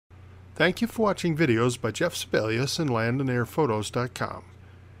Thank you for watching videos by Jeff Sibelius and landandairphotos.com.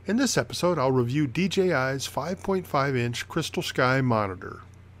 In this episode, I'll review DJI's 5.5-inch CrystalSky monitor.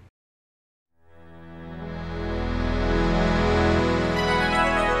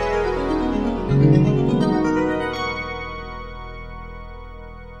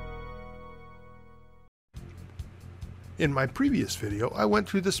 In my previous video, I went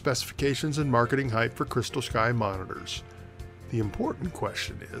through the specifications and marketing hype for CrystalSky monitors. The important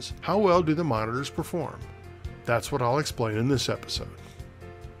question is, how well do the monitors perform? That's what I'll explain in this episode.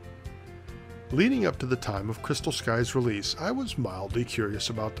 Leading up to the time of CrystalSky's release, I was mildly curious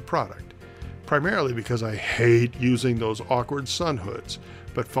about the product, primarily because I hate using those awkward sun hoods,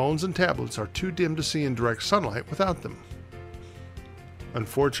 but phones and tablets are too dim to see in direct sunlight without them.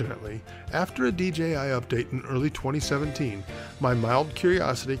 Unfortunately, after a DJI update in early 2017, my mild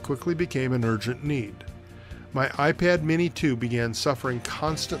curiosity quickly became an urgent need. My iPad Mini 2 began suffering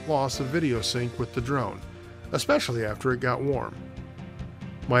constant loss of video sync with the drone, especially after it got warm.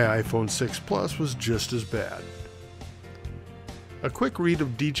 My iPhone 6 Plus was just as bad. A quick read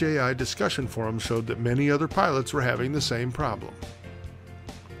of DJI discussion forums showed that many other pilots were having the same problem.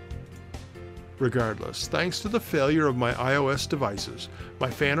 Regardless, thanks to the failure of my iOS devices, my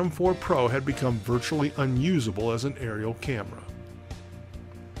Phantom 4 Pro had become virtually unusable as an aerial camera.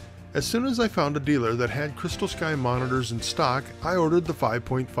 As soon as I found a dealer that had CrystalSky monitors in stock, I ordered the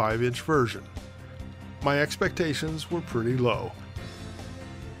 5.5-inch version. My expectations were pretty low.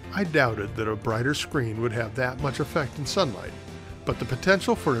 I doubted that a brighter screen would have that much effect in sunlight, but the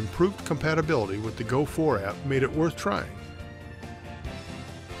potential for improved compatibility with the Go 4 app made it worth trying.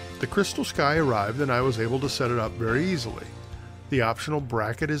 The CrystalSky arrived and I was able to set it up very easily. The optional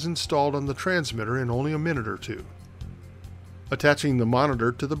bracket is installed on the transmitter in only a minute or two. Attaching the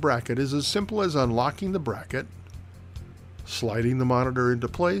monitor to the bracket is as simple as unlocking the bracket, sliding the monitor into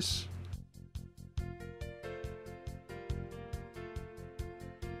place,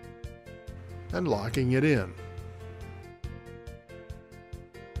 and locking it in.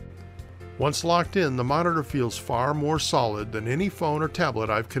 Once locked in, the monitor feels far more solid than any phone or tablet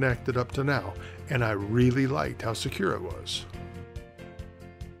I've connected up to now, and I really liked how secure it was.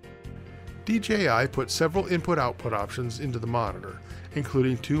 DJI put several input-output options into the monitor,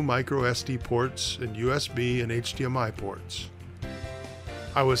 including 2 micro SD ports and USB and HDMI ports.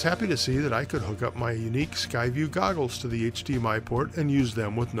 I was happy to see that I could hook up my unique Skyview goggles to the HDMI port and use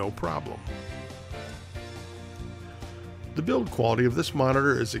them with no problem. The build quality of this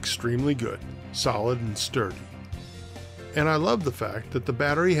monitor is extremely good, solid and sturdy. And I love the fact that the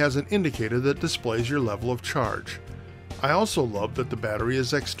battery has an indicator that displays your level of charge. I also love that the battery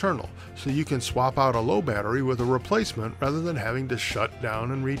is external, so you can swap out a low battery with a replacement rather than having to shut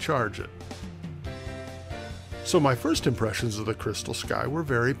down and recharge it. So my first impressions of the CrystalSky were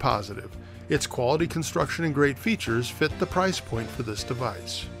very positive. Its quality construction and great features fit the price point for this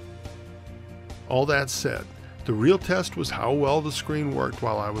device. All that said, the real test was how well the screen worked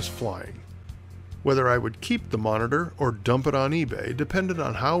while I was flying. Whether I would keep the monitor or dump it on eBay depended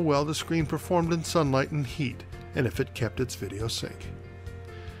on how well the screen performed in sunlight and heat, and if it kept its video sync.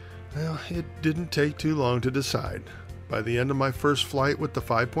 Well, it didn't take too long to decide. By the end of my first flight with the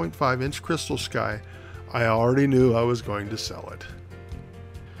 5.5-inch CrystalSky, I already knew I was going to sell it.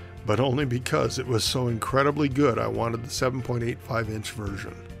 But only because it was so incredibly good I wanted the 7.85-inch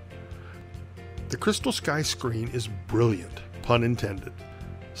version. The CrystalSky screen is brilliant, pun intended.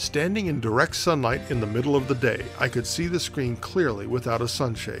 Standing in direct sunlight in the middle of the day, I could see the screen clearly without a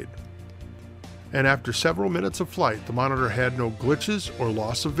sunshade. And after several minutes of flight, the monitor had no glitches or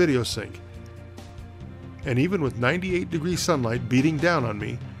loss of video sync. And even with 98-degree sunlight beating down on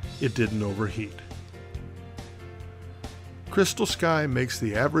me, it didn't overheat. CrystalSky makes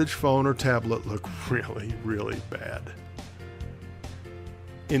the average phone or tablet look really, really bad.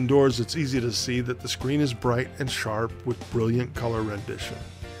 Indoors, it's easy to see that the screen is bright and sharp with brilliant color rendition.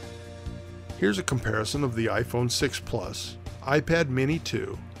 Here's a comparison of the iPhone 6 Plus, iPad Mini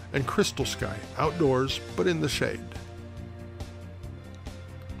 2, and CrystalSky outdoors but in the shade.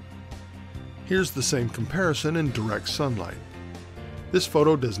 Here's the same comparison in direct sunlight. This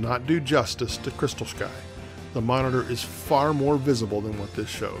photo does not do justice to CrystalSky. The monitor is far more visible than what this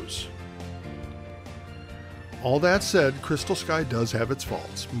shows. All that said, CrystalSky does have its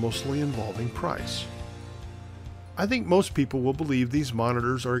faults, mostly involving price. I think most people will believe these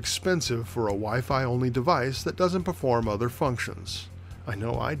monitors are expensive for a Wi-Fi only device that doesn't perform other functions. I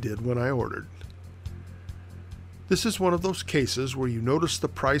know I did when I ordered. This is one of those cases where you notice the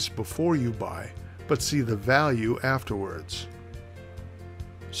price before you buy, but see the value afterwards.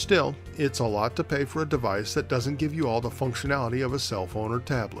 Still, it's a lot to pay for a device that doesn't give you all the functionality of a cell phone or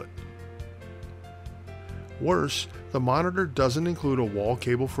tablet. Worse, the monitor doesn't include a wall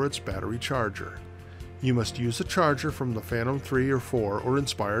cable for its battery charger. You must use a charger from the Phantom 3 or 4 or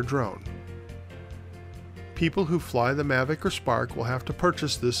Inspire drone. People who fly the Mavic or Spark will have to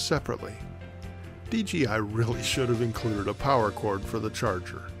purchase this separately. DJI really should have included a power cord for the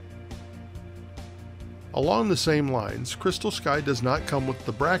charger. Along the same lines, CrystalSky does not come with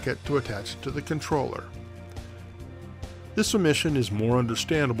the bracket to attach it to the controller. This omission is more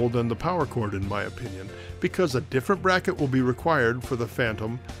understandable than the power cord in my opinion, because a different bracket will be required for the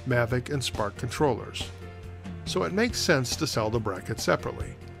Phantom, Mavic, and Spark controllers. So it makes sense to sell the bracket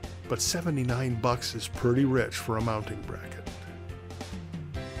separately, but $79 is pretty rich for a mounting bracket.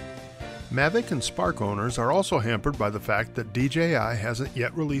 Mavic and Spark owners are also hampered by the fact that DJI hasn't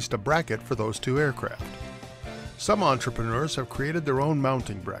yet released a bracket for those two aircraft. Some entrepreneurs have created their own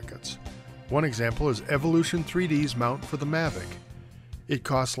mounting brackets. One example is Evolution 3D's mount for the Mavic. It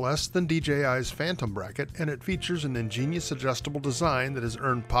costs less than DJI's Phantom bracket, and it features an ingenious adjustable design that has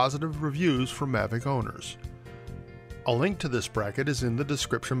earned positive reviews from Mavic owners. A link to this bracket is in the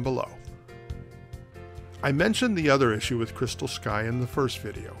description below. I mentioned the other issue with CrystalSky in the first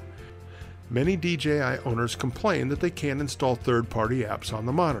video. Many DJI owners complain that they can't install third-party apps on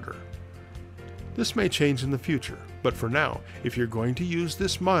the monitor. This may change in the future, but for now, if you're going to use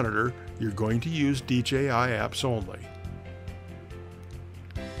this monitor, you're going to use DJI apps only.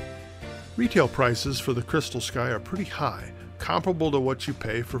 Retail prices for the CrystalSky are pretty high, comparable to what you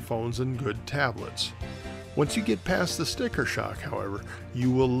pay for phones and good tablets. Once you get past the sticker shock, however, you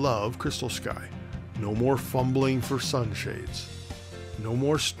will love CrystalSky. No more fumbling for sunshades. No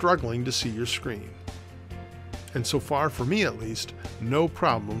more struggling to see your screen. And so far, for me at least, no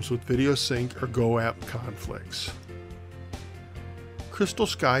problems with video sync or Go app conflicts.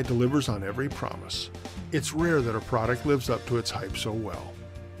 CrystalSky delivers on every promise. It's rare that a product lives up to its hype so well.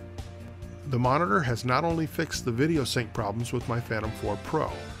 The monitor has not only fixed the video sync problems with my Phantom 4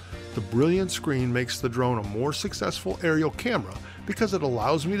 Pro, the brilliant screen makes the drone a more successful aerial camera because it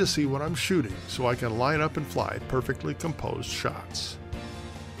allows me to see what I'm shooting so I can line up and fly perfectly composed shots.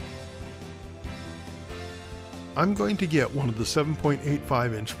 I'm going to get one of the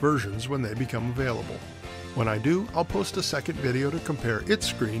 7.85-inch versions when they become available. When I do, I'll post a second video to compare its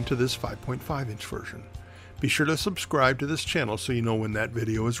screen to this 5.5-inch version. Be sure to subscribe to this channel so you know when that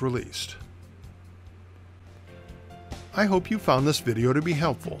video is released. I hope you found this video to be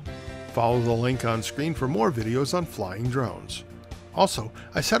helpful. Follow the link on screen for more videos on flying drones. Also,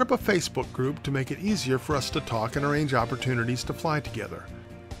 I set up a Facebook group to make it easier for us to talk and arrange opportunities to fly together.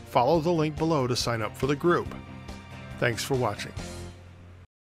 Follow the link below to sign up for the group. Thanks for watching.